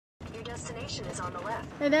destination is on the left.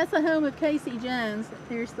 And that's the home of Casey Jones.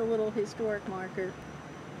 Here's the little historic marker.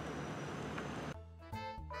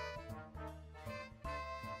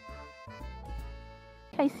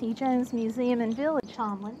 Casey Jones Museum and Village.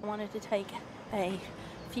 Tomlin. I wanted to take a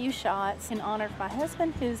few shots in honor of my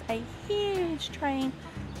husband, who's a huge train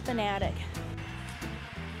fanatic.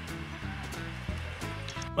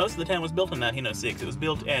 Most of the town was built in 1906. It was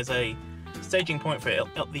built as a staging point for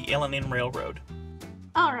the L&N Railroad.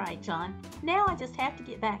 All right, John. Now I just have to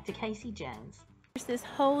get back to Casey Jones. There's this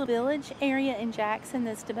whole village area in Jackson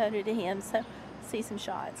that's devoted to him, so see some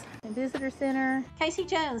shots. And visitor center. Casey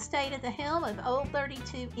Jones stayed at the helm of Old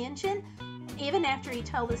 32 engine, even after he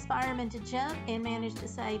told his firemen to jump, and managed to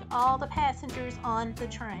save all the passengers on the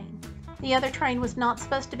train. The other train was not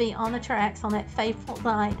supposed to be on the tracks on that fateful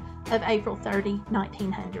night of April 30,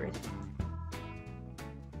 1900.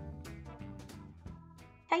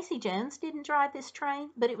 Casey Jones didn't drive this train,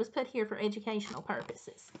 but it was put here for educational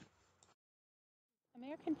purposes.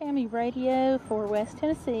 American Family Radio for West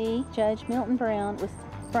Tennessee. Judge Milton Brown was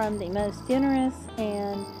from the most generous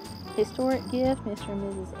and historic gift, Mr. and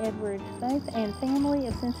Mrs. Edward Faith and family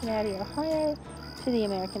of Cincinnati, Ohio, to the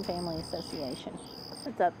American Family Association. It's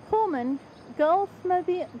a Pullman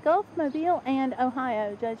Gulfmobile and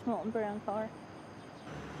Ohio Judge Milton Brown car.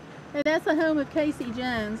 And that's the home of Casey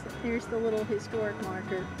Jones. Here's the little historic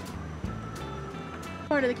marker.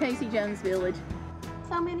 Part of the Casey Jones Village.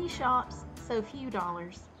 So many shops, so few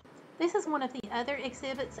dollars. This is one of the other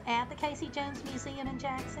exhibits at the Casey Jones Museum in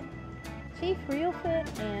Jackson. Chief Reelfoot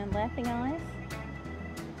and Laughing Eyes.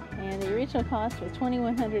 And the original cost was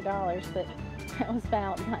 $2,100, but that was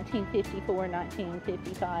about 1954,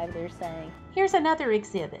 1955, they're saying. Here's another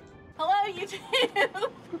exhibit. Hello, YouTube!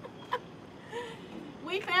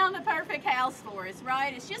 We found the perfect house for us,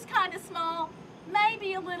 right? It's just kind of small,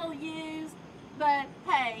 maybe a little used, but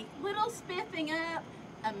hey, little spiffing up,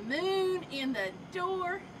 a moon in the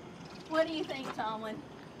door. What do you think, Tomlin?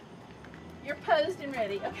 You're posed and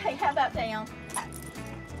ready. Okay, how about down?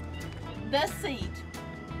 The seat.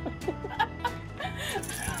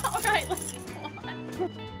 All right, let's go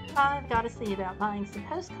on. I've got to see about buying some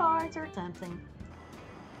postcards or something.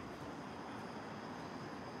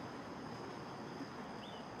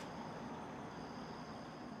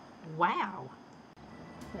 Wow.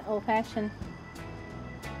 An old-fashioned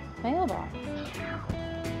mailbox.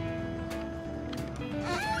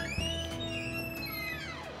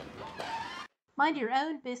 Mind your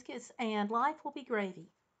own biscuits and life will be gravy.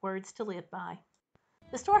 Words to live by.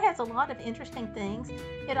 The store has a lot of interesting things.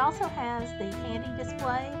 It also has the candy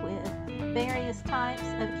display with various types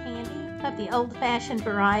of candy of the old-fashioned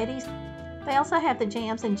varieties. They also have the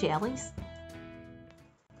jams and jellies.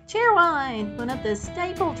 Cheerwine, one of the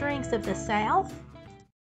staple drinks of the South.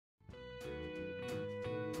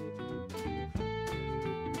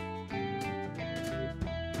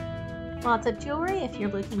 Lots of jewelry if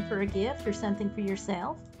you're looking for a gift or something for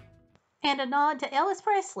yourself. And a nod to Elvis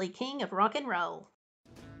Presley, king of rock and roll.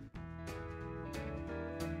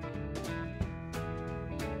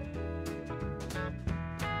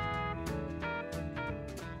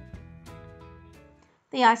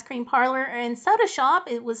 The ice cream parlor and soda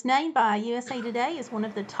shop, it was named by USA Today as one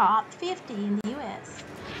of the top 50 in the U.S.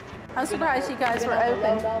 I'm surprised you guys were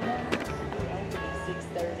open.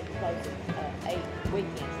 6:30, closing 8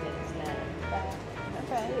 weekends, then it's 9 to 5.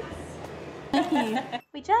 Okay. Thank you.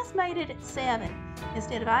 We just made it at 7.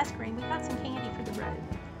 Instead of ice cream, we got some candy for the road.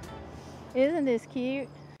 Isn't this cute?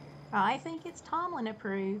 I think it's Tomlin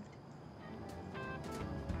approved.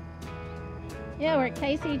 Yeah, we're at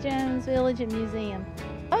Casey Jones Village and Museum.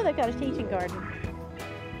 Oh, they've got a teaching garden.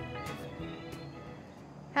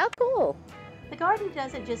 How cool. The garden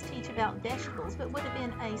doesn't just teach about vegetables, but would have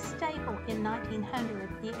been a staple in 1900,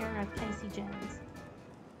 the era of Casey Jones.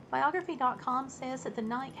 Biography.com says that the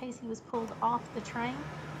night Casey was pulled off the train,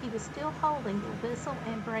 he was still holding the whistle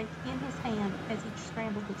and brake in his hand as he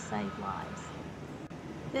scrambled to save lives.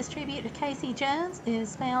 This tribute to Casey Jones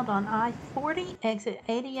is found on I-40, exit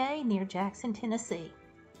 80A near Jackson, Tennessee.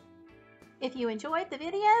 If you enjoyed the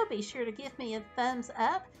video, be sure to give me a thumbs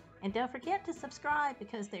up and don't forget to subscribe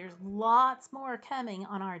because there's lots more coming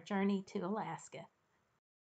on our journey to Alaska.